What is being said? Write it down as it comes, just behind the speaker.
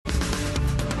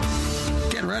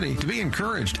ready to be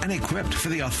encouraged and equipped for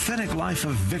the authentic life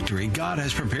of victory God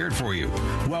has prepared for you.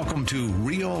 Welcome to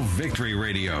Real Victory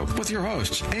Radio with your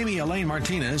hosts, Elaine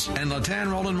Martinez and LaTan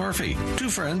Roland Murphy. Two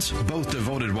friends, both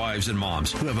devoted wives and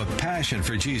moms who have a passion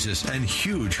for Jesus and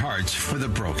huge hearts for the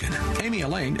broken.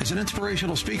 Elaine is an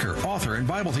inspirational speaker, author, and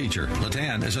Bible teacher.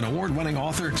 LaTan is an award-winning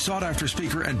author, sought-after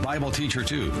speaker, and Bible teacher,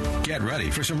 too. Get ready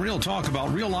for some real talk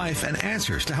about real life and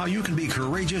answers to how you can be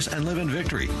courageous and live in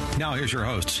victory. Now, here's your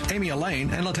hosts, Elaine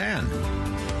and LaTan.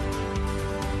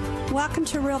 Welcome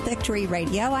to Real Victory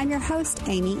Radio. I'm your host,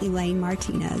 Elaine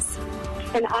Martinez.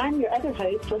 And I'm your other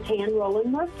host, LaTan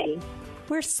Roland Murphy.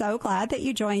 We're so glad that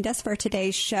you joined us for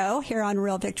today's show here on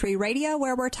Real Victory Radio,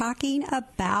 where we're talking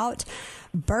about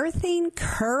birthing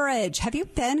courage. Have you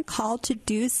been called to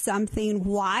do something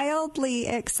wildly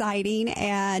exciting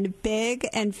and big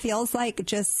and feels like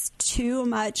just too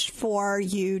much for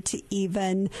you to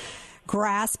even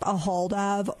grasp a hold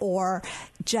of, or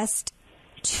just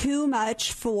too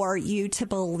much for you to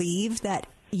believe that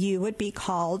you would be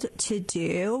called to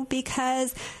do?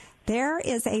 Because there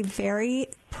is a very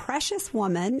precious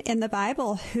woman in the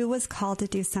Bible who was called to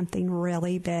do something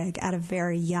really big at a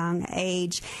very young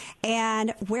age.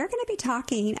 And we're going to be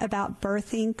talking about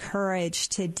birthing courage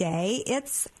today.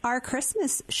 It's our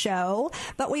Christmas show,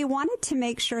 but we wanted to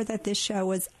make sure that this show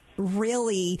was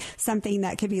really something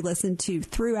that could be listened to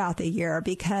throughout the year,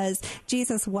 because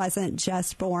Jesus wasn't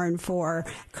just born for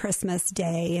Christmas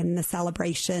Day and the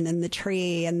celebration and the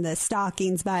tree and the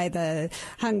stockings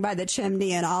hung by the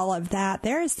chimney and all of that.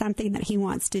 There is something that he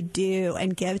wants to do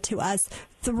and give to us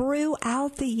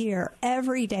throughout the year,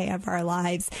 every day of our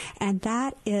lives, and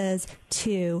that is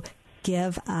to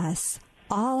give us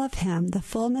all of him, the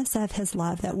fullness of his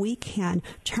love, that we can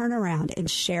turn around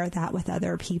and share that with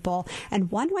other people.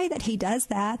 And one way that he does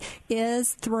that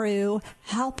is through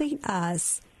helping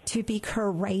us to be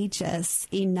courageous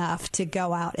enough to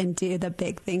go out and do the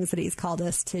big things that he's called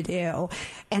us to do.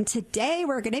 And today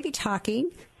we're going to be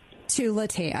talking to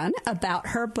LaTan about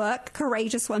her book,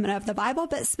 Courageous Women of the Bible,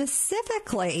 but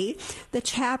specifically the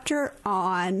chapter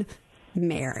on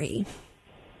Mary.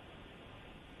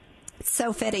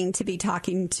 So fitting to be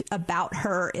talking about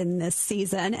her in this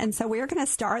season. And so we're going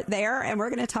to start there, and we're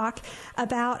going to talk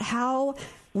about how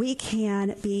we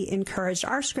can be encouraged.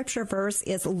 Our scripture verse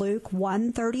is Luke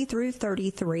 1:30 through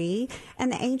 33. And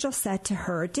the angel said to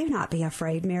her, "Do not be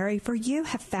afraid, Mary, for you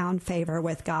have found favor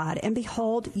with God. And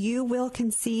behold, you will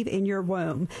conceive in your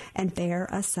womb and bear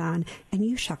a son, and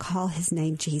you shall call his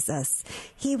name Jesus.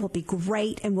 He will be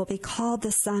great and will be called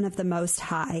the Son of the Most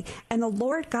High. And the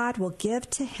Lord God will give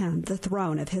to him the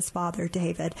throne of his father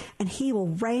David, and he will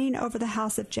reign over the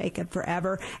house of Jacob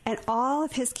forever, and all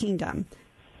of his kingdom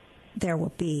there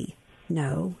will be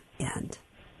no end."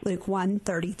 Luke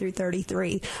 1:30 through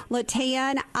 33.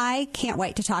 LaTan, I can't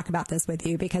wait to talk about this with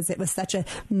you, because it was such a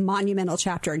monumental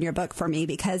chapter in your book for me,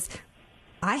 because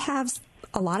I have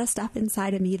a lot of stuff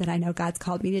inside of me that I know God's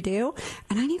called me to do,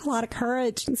 and I need a lot of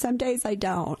courage, and some days I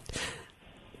don't.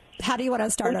 How do you want to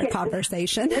start our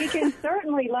conversation? We can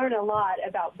certainly learn a lot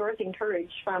about birthing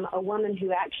courage from a woman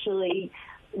who actually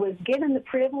was given the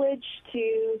privilege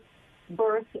to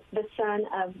birth the Son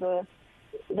of the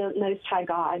Most High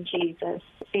God, Jesus.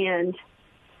 And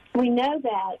we know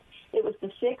that it was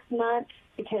the 6th month,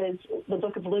 because the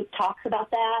book of Luke talks about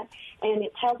that, and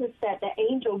it tells us that the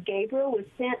angel Gabriel was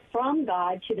sent from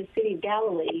God to the city of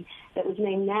Galilee that was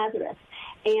named Nazareth.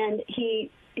 And he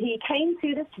came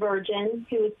to this virgin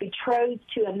who was betrothed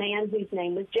to a man whose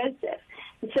name was Joseph.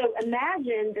 And so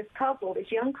imagine this couple,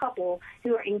 this young couple,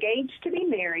 who are engaged to be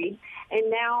married, and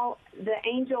now the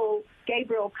angel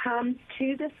Gabriel comes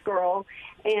to this girl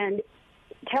and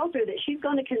tells her that she's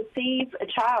going to conceive a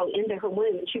child into her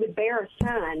womb, and she would bear a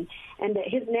son, and that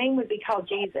his name would be called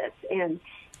Jesus, and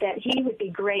that he would be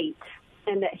great,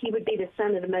 and that he would be the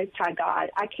Son of the Most High God.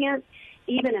 I can't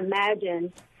even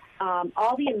imagine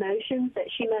all the emotions that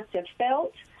she must have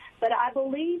felt, but I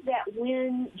believe that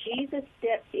when Jesus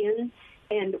steps in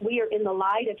and we are in the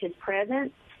light of his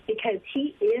presence, because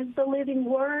he is the living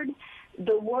Word,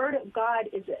 the Word of God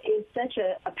is such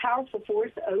a powerful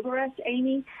force over us,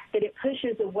 Amy, that it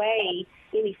pushes away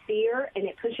any fear, and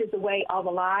it pushes away all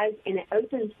the lies, and it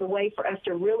opens the way for us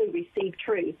to really receive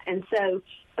truth. And so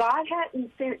God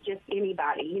hadn't sent just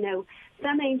anybody. You know,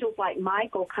 some angels like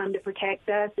Michael come to protect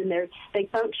us, and they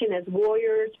function as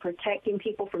warriors, protecting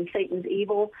people from Satan's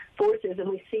evil forces, and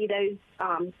we see those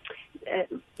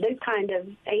kind of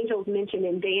angels mentioned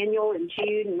in Daniel and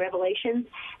Jude and Revelations.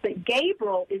 But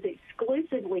Gabriel is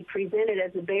exclusively presented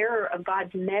as a bearer of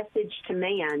God's message to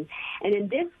man. And in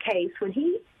this case, when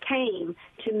he came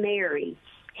to Mary,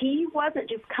 he wasn't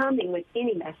just coming with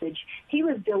any message. He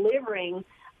was delivering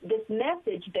this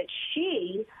message that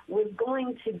she was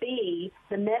going to be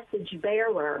the message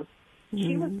bearer.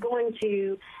 She was going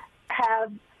to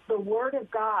have the Word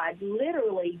of God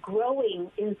literally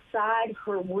growing inside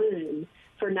her womb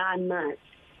for 9 months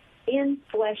in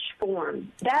flesh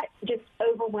form. That just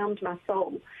overwhelmed my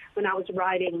soul when I was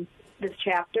writing this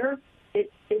chapter.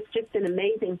 It's just an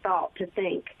amazing thought to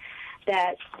think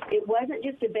that it wasn't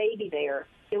just a baby there.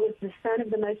 It was the Son of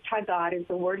the Most High God, as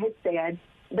the Word had said,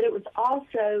 but it was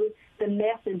also the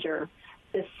messenger,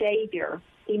 the Savior,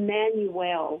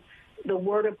 Emmanuel, the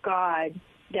Word of God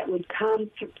that would come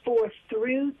forth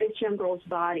through this young girl's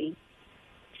body.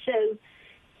 So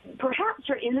perhaps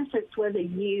her innocence was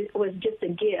just a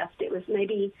gift. It was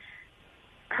maybe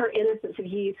her innocence of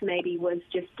youth maybe was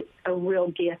just a real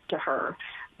gift to her.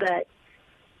 But,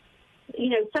 you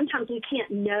know, sometimes we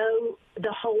can't know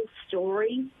the whole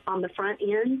story on the front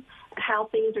end, how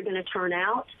things are going to turn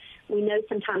out. We know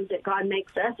sometimes that God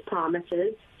makes us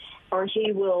promises, or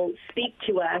he will speak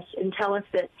to us and tell us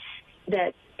that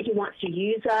he wants to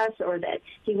use us, or that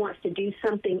he wants to do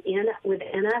something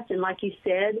within us. And like you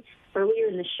said earlier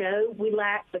in the show, we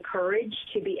lack the courage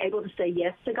to be able to say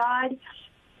yes to God.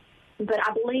 But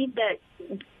I believe that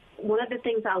one of the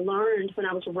things I learned when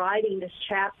I was writing this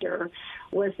chapter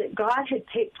was that God had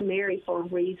picked Mary for a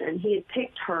reason. He had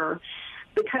picked her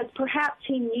because perhaps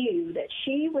he knew that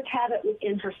she would have it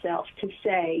within herself to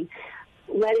say,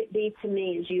 let it be to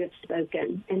me as you have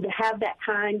spoken, and to have that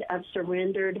kind of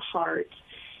surrendered heart,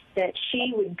 that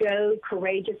she would go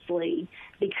courageously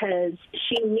because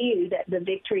she knew that the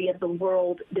victory of the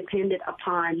world depended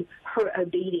upon her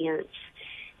obedience.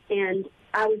 And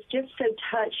I was just so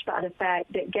touched by the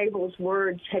fact that Gabriel's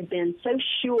words had been so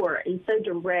sure and so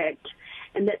direct,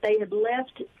 and that they had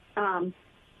left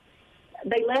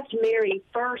Mary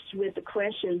first with the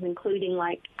questions, including,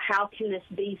 like, how can this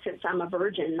be since I'm a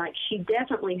virgin? Like, she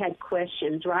definitely had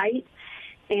questions, right?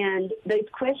 And those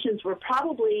questions were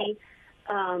probably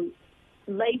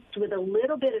laced with a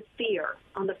little bit of fear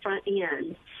on the front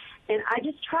end. And I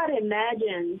just try to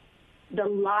imagine the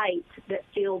light that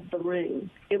filled the room.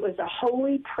 It was a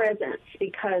holy presence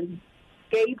because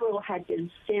Gabriel had been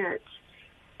sent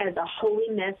as a holy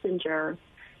messenger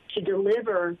to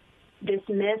deliver this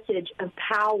message of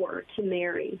power to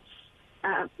Mary.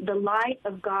 The light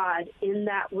of God in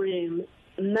that room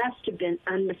must have been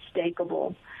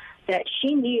unmistakable, that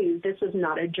she knew this was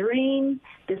not a dream,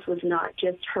 this was not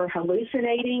just her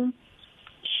hallucinating.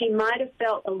 She might have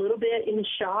felt a little bit in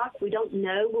shock. We don't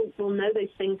know. We'll know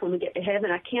those things when we get to heaven.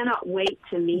 I cannot wait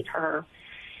to meet her.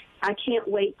 I can't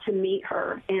wait to meet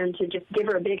her and to just give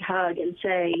her a big hug and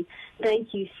say,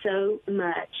 thank you so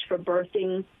much for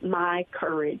birthing my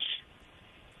courage.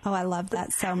 Oh, I love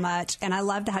that so much. And I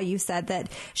loved how you said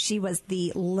that she was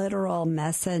the literal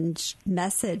messenger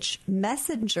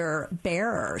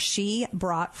bearer. She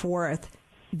brought forth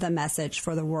the message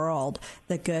for the world,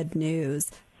 the good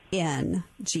news in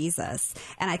Jesus.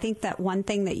 And I think that one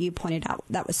thing that you pointed out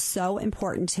that was so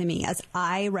important to me as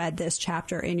I read this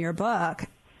chapter in your book,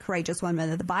 Courageous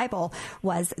Women of the Bible,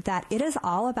 was that it is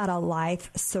all about a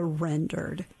life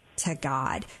surrendered to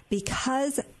God,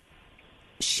 because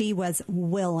she was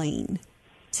willing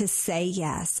to say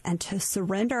yes and to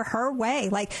surrender her way.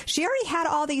 Like, she already had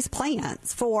all these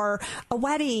plans for a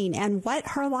wedding and what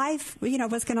her life,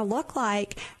 was going to look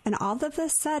like. And all of a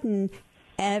sudden,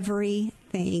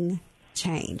 everything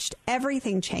changed.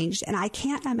 Everything changed. And I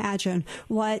can't imagine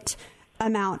what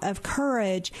amount of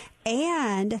courage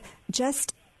and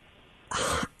just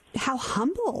how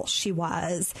humble she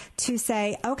was to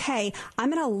say, okay,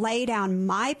 I'm going to lay down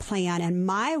my plan and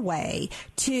my way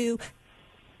to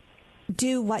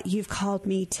do what you've called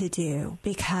me to do.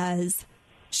 Because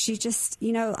she just,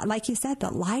 like you said,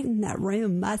 the light in that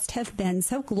room must have been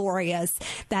so glorious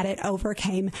that it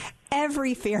overcame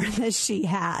every fear that she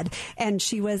had. And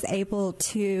she was able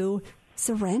to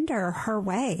surrender her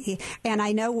way. And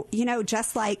I know,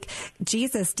 just like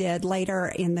Jesus did later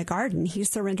in the garden, he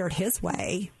surrendered his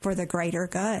way for the greater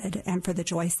good and for the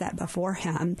joy set before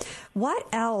him. What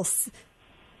else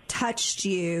touched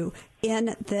you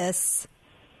in this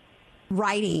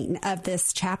writing of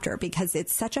this chapter? Because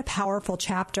it's such a powerful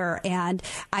chapter, and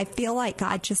I feel like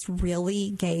God just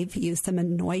really gave you some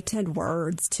anointed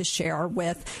words to share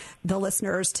with the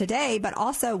listeners today, but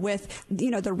also with,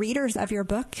 the readers of your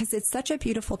book, because it's such a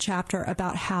beautiful chapter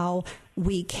about how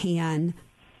we can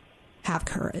have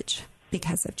courage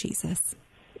because of Jesus.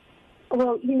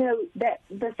 Well, that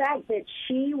the fact that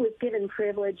she was given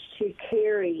privilege to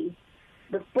carry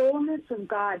the fullness of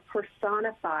God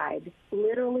personified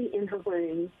literally in her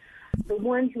womb the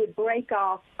one who would break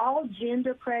off all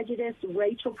gender prejudice,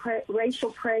 racial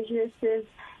prejudices,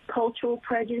 cultural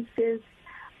prejudices,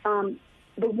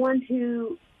 the one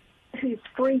whose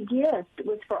free gift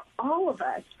was for all of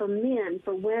us, for men,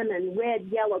 for women, red,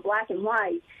 yellow, black, and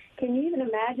white. Can you even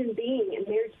imagine being in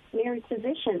Mary's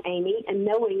position, Amy, and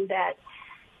knowing that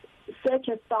such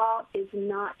a thought is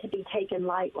not to be taken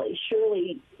lightly?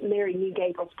 Surely Mary knew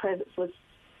Gabriel's presence was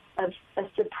of a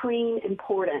supreme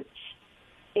importance.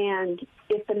 And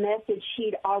if the message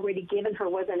he'd already given her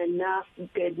wasn't enough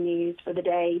good news for the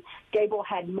day, Gabriel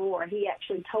had more. He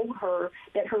actually told her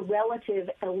that her relative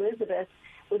Elizabeth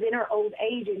was in her old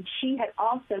age, and she had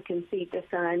also conceived a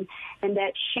son, and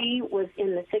that she was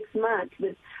in the 6th month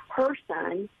with her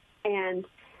son, and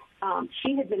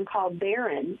she had been called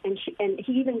barren. And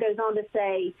he even goes on to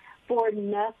say, for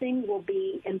nothing will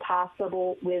be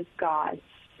impossible with God.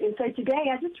 And so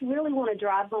today I just really want to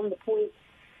drive home the point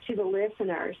to the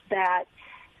listeners that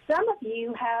some of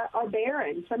you are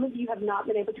barren. Some of you have not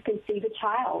been able to conceive a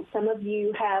child. Some of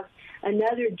you have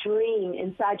another dream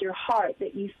inside your heart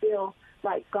that you feel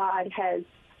like God has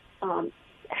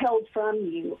held from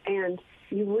you, and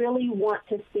you really want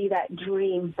to see that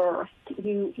dream birthed.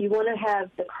 You want to have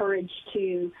the courage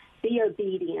to be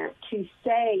obedient, to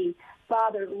say,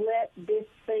 Father, let this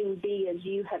thing be as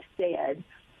you have said.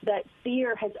 That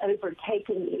fear has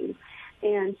overtaken you.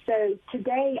 And so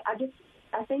today,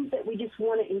 I think that we just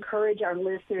want to encourage our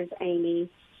listeners, Amy,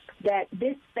 that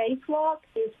this faith walk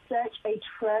is such a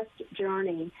trust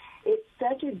journey. It's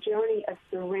such a journey of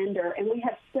surrender, and we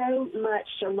have so much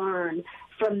to learn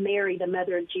from Mary, the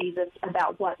mother of Jesus,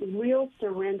 about what real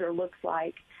surrender looks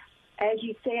like. As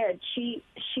you said, she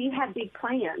had big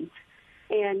plans,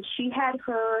 and she had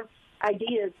her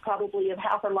ideas probably of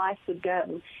how her life would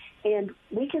go. And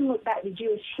we can look back to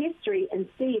Jewish history and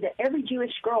see that every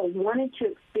Jewish girl wanted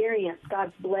to experience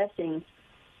God's blessings.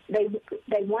 They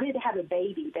wanted to have a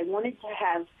baby. They wanted to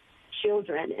have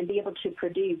children and be able to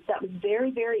produce. That was very,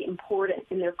 very important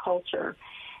in their culture,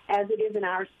 as it is in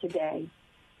ours today.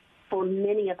 For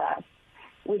many of us,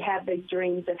 we have those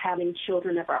dreams of having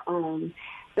children of our own.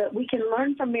 But we can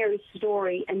learn from Mary's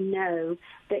story and know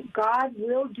that God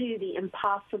will do the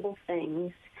impossible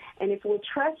things. And if we'll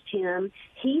trust him,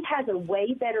 he has a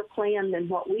way better plan than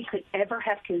what we could ever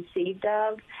have conceived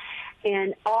of.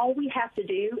 And all we have to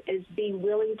do is be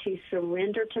willing to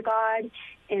surrender to God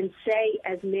and say,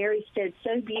 as Mary said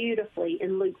so beautifully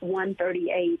in Luke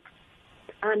 1:38,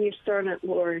 I'm your servant,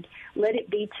 Lord. Let it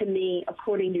be to me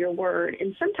according to your word.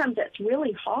 And sometimes that's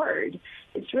really hard.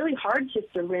 It's really hard to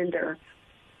surrender.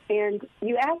 And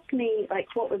you asked me,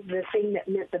 what was the thing that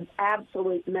meant the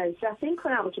absolute most? I think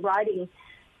when I was writing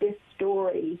this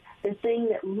story, the thing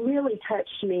that really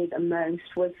touched me the most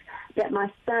was that my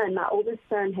oldest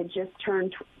son, had just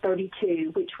turned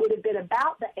 32, which would have been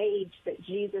about the age that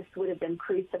Jesus would have been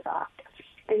crucified.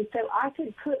 And so I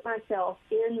could put myself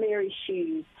in Mary's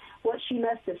shoes, what she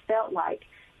must have felt like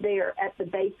there at the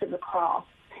base of the cross,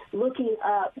 looking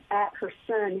up at her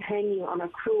son hanging on a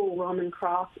cruel Roman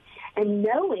cross, and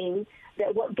knowing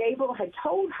that what Gabriel had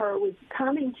told her was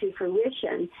coming to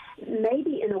fruition,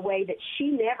 maybe in a way that she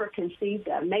never conceived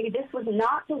of. Maybe this was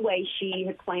not the way she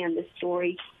had planned the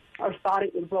story or thought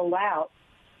it would roll out.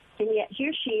 And yet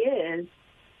here she is,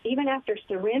 even after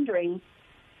surrendering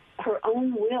her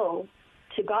own will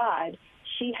to God,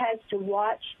 she has to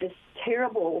watch this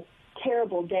terrible,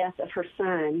 terrible death of her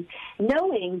son,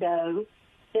 knowing, though,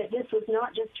 that this was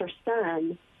not just her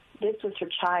son, this was her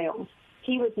child.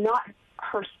 He was not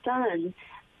her son,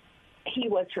 he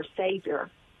was her Savior.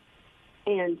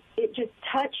 And it just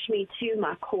touched me to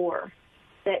my core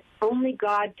that only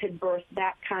God could birth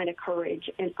that kind of courage,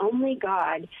 and only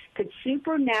God could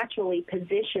supernaturally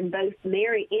position both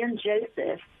Mary and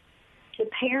Joseph to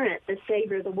parent the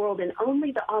Savior of the world, and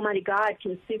only the Almighty God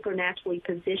can supernaturally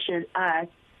position us,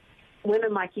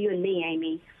 women like you and me,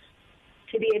 Amy,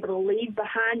 to be able to leave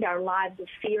behind our lives of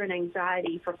fear and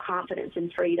anxiety for confidence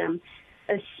and freedom,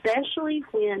 especially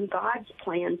when God's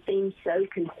plan seems so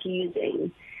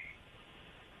confusing.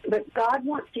 But God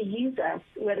wants to use us,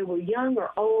 whether we're young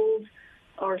or old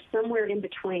or somewhere in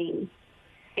between.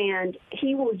 And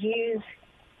he will use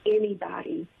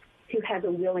anybody who has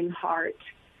a willing heart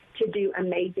to do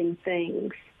amazing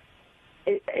things.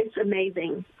 It's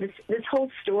amazing. This whole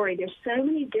story, there's so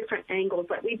many different angles.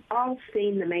 Like, we've all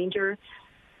seen the manger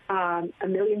a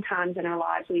million times in our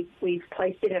lives. We've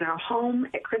placed it in our home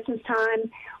at Christmas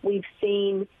time. We've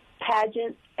seen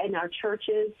pageants in our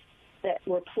churches that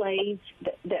were played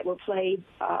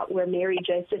where Mary,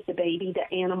 Joseph, the baby,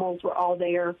 the animals were all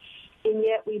there. And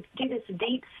yet we do this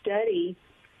deep study,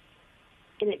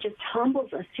 and it just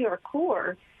humbles us to our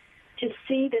core to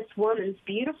see this woman's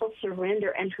beautiful surrender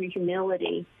and her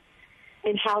humility,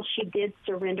 and how she did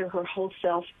surrender her whole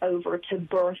self over to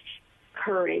birth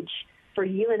courage, for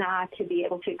you and I to be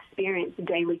able to experience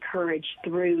daily courage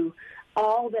through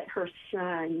all that her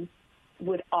son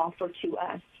would offer to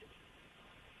us.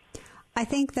 I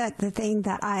think that the thing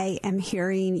that I am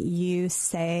hearing you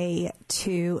say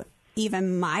to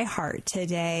even my heart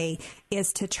today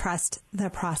is to trust the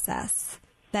process.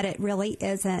 That it really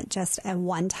isn't just a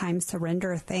one-time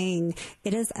surrender thing.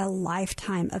 It is a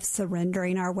lifetime of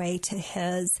surrendering our way to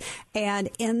His. And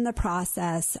in the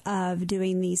process of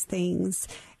doing these things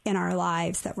in our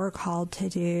lives that we're called to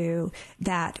do,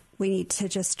 that we need to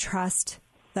just trust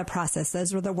the process.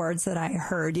 Those were the words that I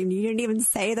heard. You didn't even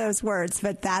say those words,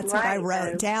 but that's what I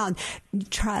wrote down.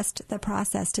 Trust the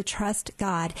process, to trust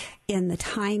God in the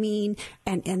timing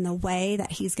and in the way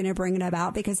that He's going to bring it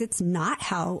about, because it's not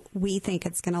how we think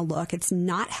it's going to look. It's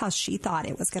not how she thought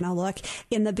it was going to look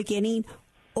in the beginning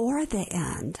or the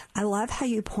end. I love how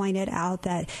you pointed out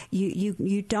that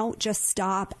you don't just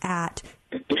stop at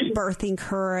birthing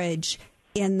courage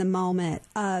in the moment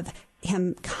of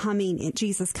Him coming,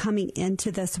 Jesus coming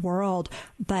into this world,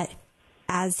 but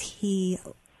as He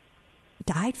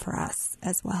died for us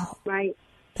as well. Right.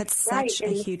 That's such a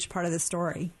huge part of the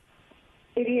story.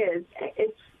 It is.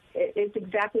 It's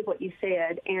exactly what you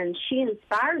said. And she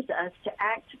inspires us to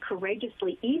act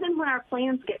courageously, even when our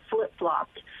plans get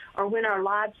flip-flopped or when our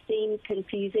lives seem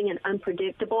confusing and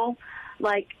unpredictable.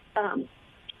 Like,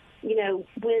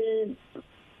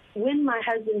 when my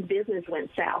husband's business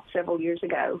went south several years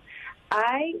ago,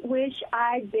 I wish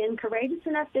I'd been courageous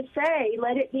enough to say,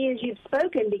 let it be as you've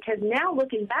spoken, because now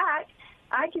looking back,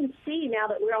 I can see now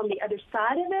that we're on the other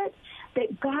side of it,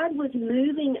 that God was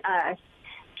moving us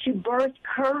to birth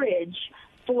courage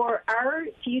for our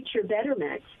future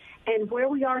betterment. And where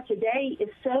we are today is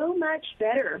so much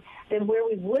better than where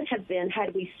we would have been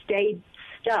had we stayed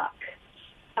stuck.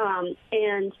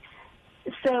 And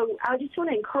so I just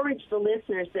want to encourage the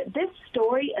listeners that this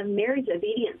story of Mary's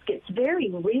obedience gets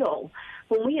very real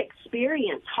when we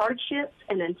experience hardships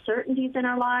and uncertainties in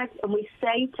our lives, and we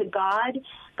say to God,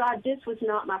 God, this was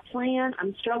not my plan.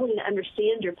 I'm struggling to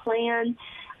understand your plan.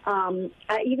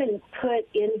 I even put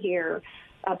in here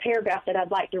a paragraph that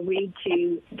I'd like to read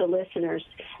to the listeners.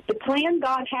 The plan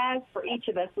God has for each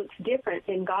of us looks different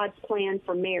than God's plan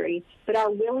for Mary, but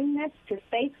our willingness to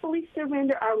faithfully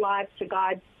surrender our lives to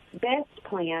God's best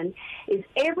plan is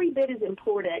every bit as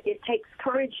important. It takes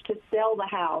courage to sell the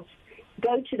house,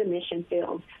 go to the mission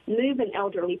field, move an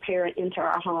elderly parent into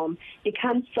our home,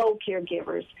 become sole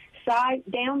caregivers,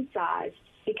 downsize,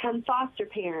 become foster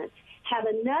parents, have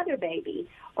another baby,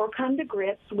 or come to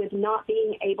grips with not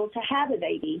being able to have a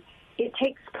baby. It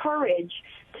takes courage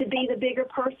to be the bigger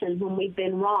person when we've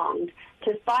been wronged,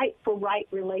 to fight for right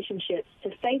relationships, to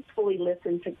faithfully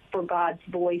listen for God's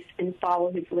voice and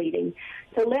follow His leading,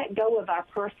 to let go of our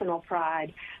personal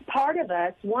pride. Part of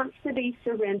us wants to be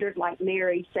surrendered like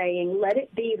Mary, saying, let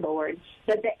it be, Lord,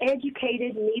 but the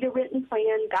educated, need-a-written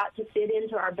plan got to fit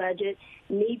into our budget,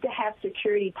 need to have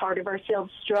security part of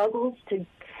ourselves struggles to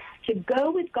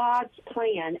go with God's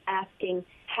plan, asking,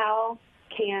 how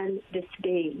can this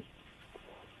be?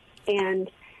 And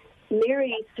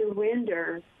Mary's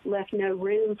surrender left no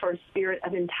room for a spirit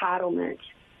of entitlement.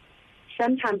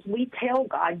 Sometimes we tell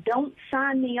God, don't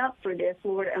sign me up for this,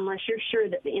 Lord, unless you're sure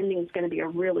that the ending is going to be a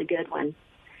really good one.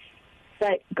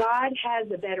 But God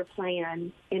has a better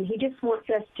plan, and He just wants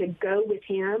us to go with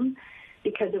Him,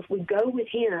 because if we go with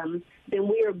Him, then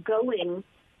we are going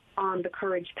on the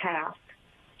courage path.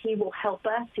 He will help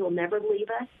us. He'll never leave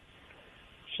us.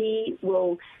 He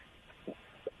will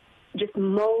just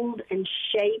mold and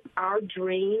shape our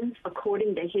dreams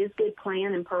according to His good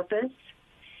plan and purpose.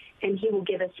 And He will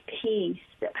give us peace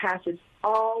that passes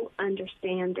all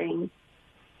understanding.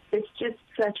 It's just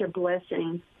such a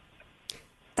blessing.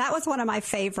 That was one of my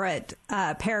favorite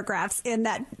paragraphs in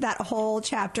that whole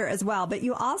chapter as well. But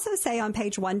you also say on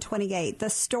page 128, the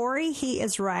story He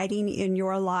is writing in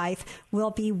your life will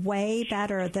be way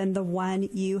better than the one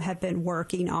you have been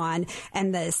working on.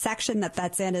 And the section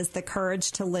that's in is the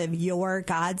courage to live your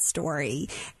God story.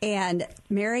 And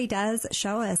Mary does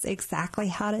show us exactly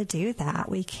how to do that.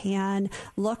 We can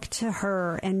look to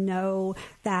her and know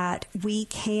that we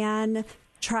can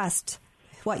trust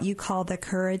what you call the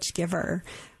courage giver.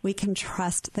 We can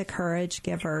trust the courage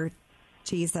giver,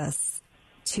 Jesus,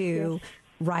 to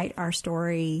write our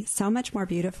story so much more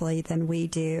beautifully than we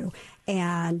do.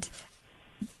 And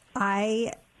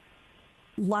I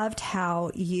loved how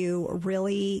you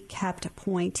really kept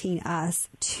pointing us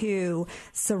to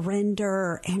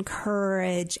surrender and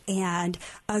courage and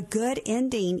a good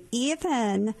ending,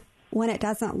 even when it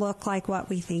doesn't look like what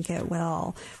we think it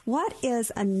will. What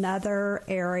is another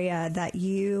area that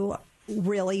you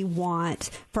really want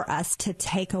for us to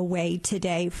take away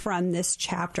today from this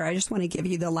chapter? I just want to give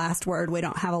you the last word. We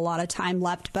don't have a lot of time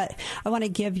left, but I want to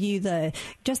give you the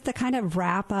kind of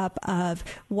wrap up of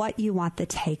what you want the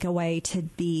takeaway to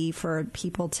be for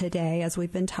people today, as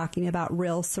we've been talking about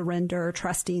real surrender,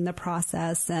 trusting the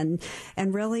process, and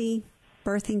really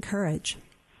birthing courage.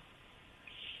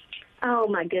 Oh,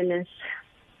 my goodness.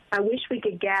 I wish we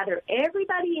could gather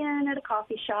everybody in at a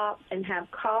coffee shop and have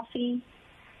coffee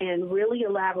and really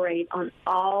elaborate on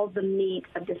all the meat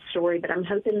of this story. But I'm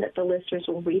hoping that the listeners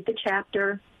will read the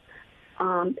chapter,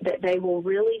 that they will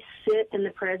really sit in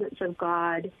the presence of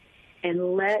God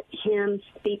and let him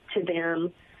speak to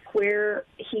them where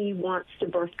he wants to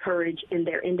birth courage in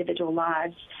their individual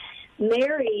lives.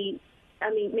 Mary's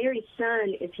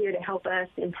son is here to help us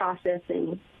in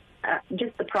processing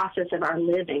just the process of our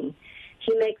living.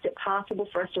 He makes it possible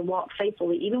for us to walk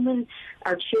faithfully, even when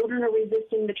our children are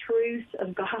resisting the truth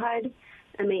of God.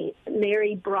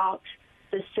 Mary brought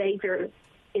the Savior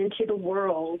into the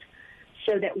world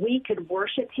so that we could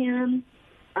worship him.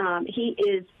 He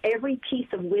is every piece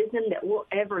of wisdom that we'll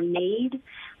ever need.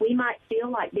 We might feel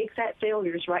like big fat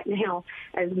failures right now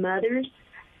as mothers,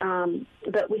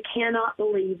 but we cannot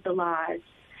believe the lies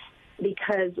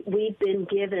because we've been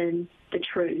given the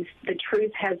truth. The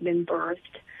truth has been birthed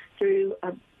through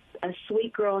a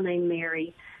sweet girl named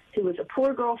Mary, who was a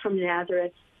poor girl from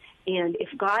Nazareth. And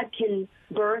if God can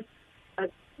birth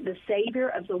the Savior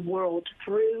of the world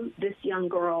through this young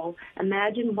girl,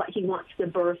 imagine what he wants to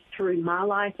birth through my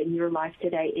life and your life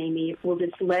today, Amy, if we'll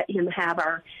just let him have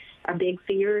our big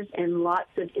fears and lots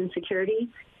of insecurities.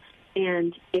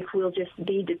 And if we'll just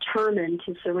be determined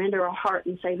to surrender our heart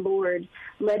and say, Lord,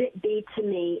 let it be to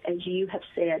me as you have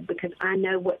said, because I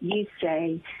know what you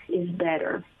say is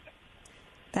better.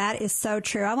 That is so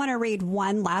true. I want to read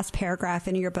one last paragraph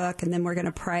in your book, and then we're going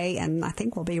to pray, and I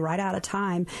think we'll be right out of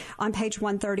time. On page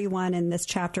 131 in this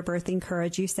chapter, Birthing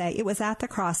Courage, you say, "It was at the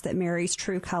cross that Mary's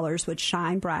true colors would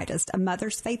shine brightest, a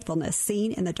mother's faithfulness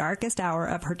seen in the darkest hour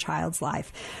of her child's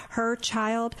life. Her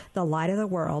child, the light of the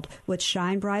world, would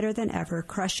shine brighter than ever,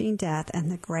 crushing death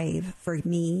and the grave for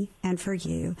me and for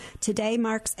you. Today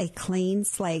marks a clean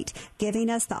slate, giving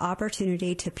us the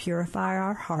opportunity to purify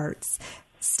our hearts,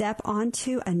 step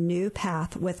onto a new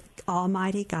path with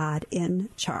Almighty God in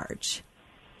charge.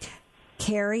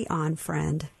 Carry on,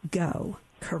 friend. Go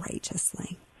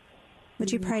courageously."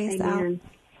 Would you pray us out?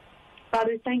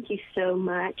 Father, thank you so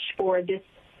much for this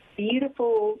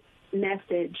beautiful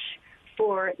message,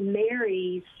 for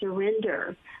Mary's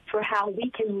surrender, for how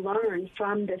we can learn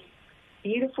from this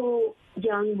beautiful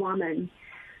young woman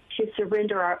to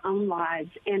surrender our own lives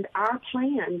and our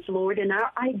plans, Lord, and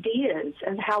our ideas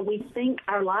of how we think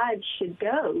our lives should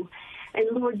go. And,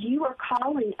 Lord, you are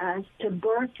calling us to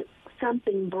birth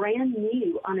something brand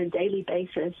new on a daily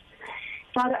basis.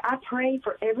 Father, I pray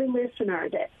for every listener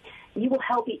that you will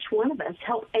help each one of us,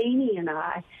 help Amy and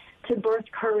I, to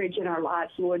birth courage in our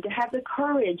lives, Lord, to have the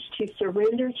courage to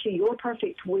surrender to your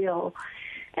perfect will,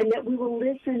 and that we will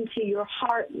listen to your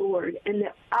heart, Lord, and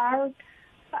that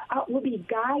we'll be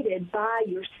guided by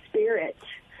your Spirit,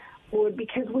 Lord,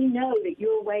 because we know that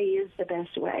your way is the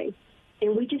best way.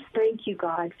 And we just thank you,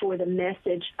 God, for the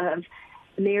message of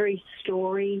Mary's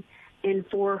story and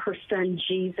for her son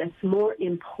Jesus. More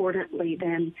importantly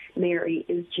than Mary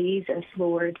is Jesus,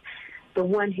 Lord, the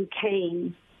one who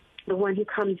came, the one who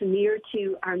comes near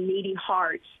to our needy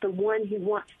hearts, the one who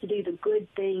wants to do the good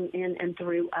thing in and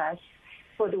through us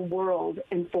for the world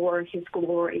and for his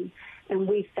glory. And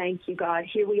we thank you, God.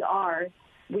 Here we are.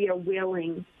 We are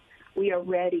willing. We are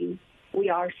ready. We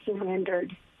are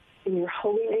surrendered. In your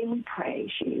holy name we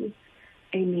praise you.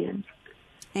 Amen.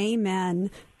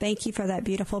 Amen. Thank you for that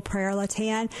beautiful prayer,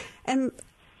 LaTan. And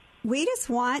we just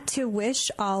want to wish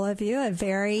all of you a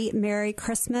very Merry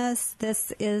Christmas.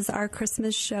 This is our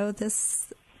Christmas show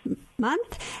this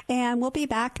month, and we'll be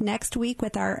back next week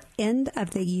with our end of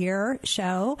the year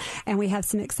show, and we have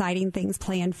some exciting things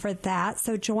planned for that,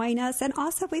 so join us. And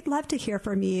also, we'd love to hear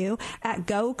from you at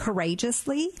Go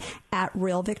Courageously at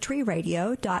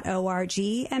realvictoryradio.org,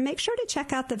 and make sure to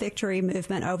check out the Victory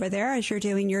Movement over there as you're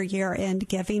doing your year-end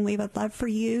giving. We would love for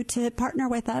you to partner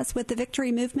with us with the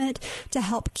Victory Movement to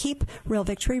help keep Real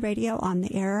Victory Radio on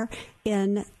the air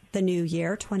in the new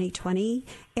year, 2020.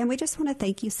 And we just want to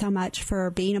thank you so much for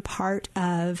being a part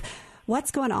of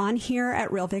what's going on here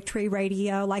at Real Victory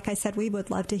Radio. Like I said, we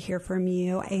would love to hear from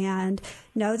you, and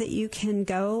know that you can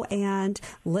go and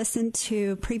listen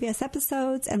to previous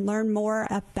episodes and learn more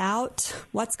about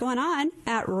what's going on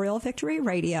at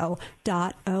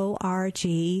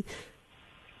realvictoryradio.org.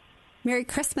 Merry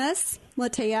Christmas,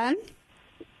 LaTan.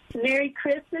 Merry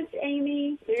Christmas,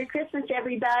 Amy. Merry Christmas,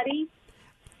 everybody.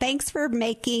 Thanks for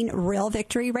making Real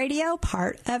Victory Radio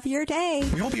part of your day.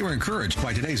 We hope you were encouraged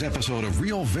by today's episode of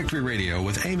Real Victory Radio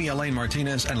with Amy Elaine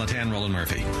Martinez and LaTan Roland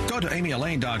Murphy. Go to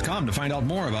amyelaine.com to find out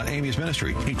more about Amy's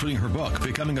ministry, including her book,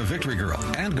 Becoming a Victory Girl.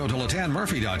 And go to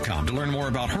LaTanMurphy.com to learn more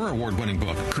about her award-winning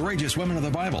book, Courageous Women of the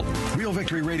Bible. Real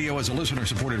Victory Radio is a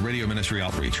listener-supported radio ministry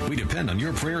outreach. We depend on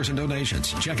your prayers and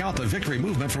donations. Check out the Victory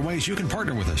Movement for ways you can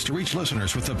partner with us to reach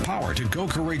listeners with the power to go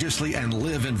courageously and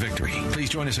live in victory.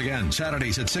 Please join us again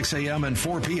Saturdays at 6 a.m. and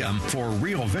 4 p.m. for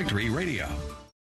Real Victory Radio.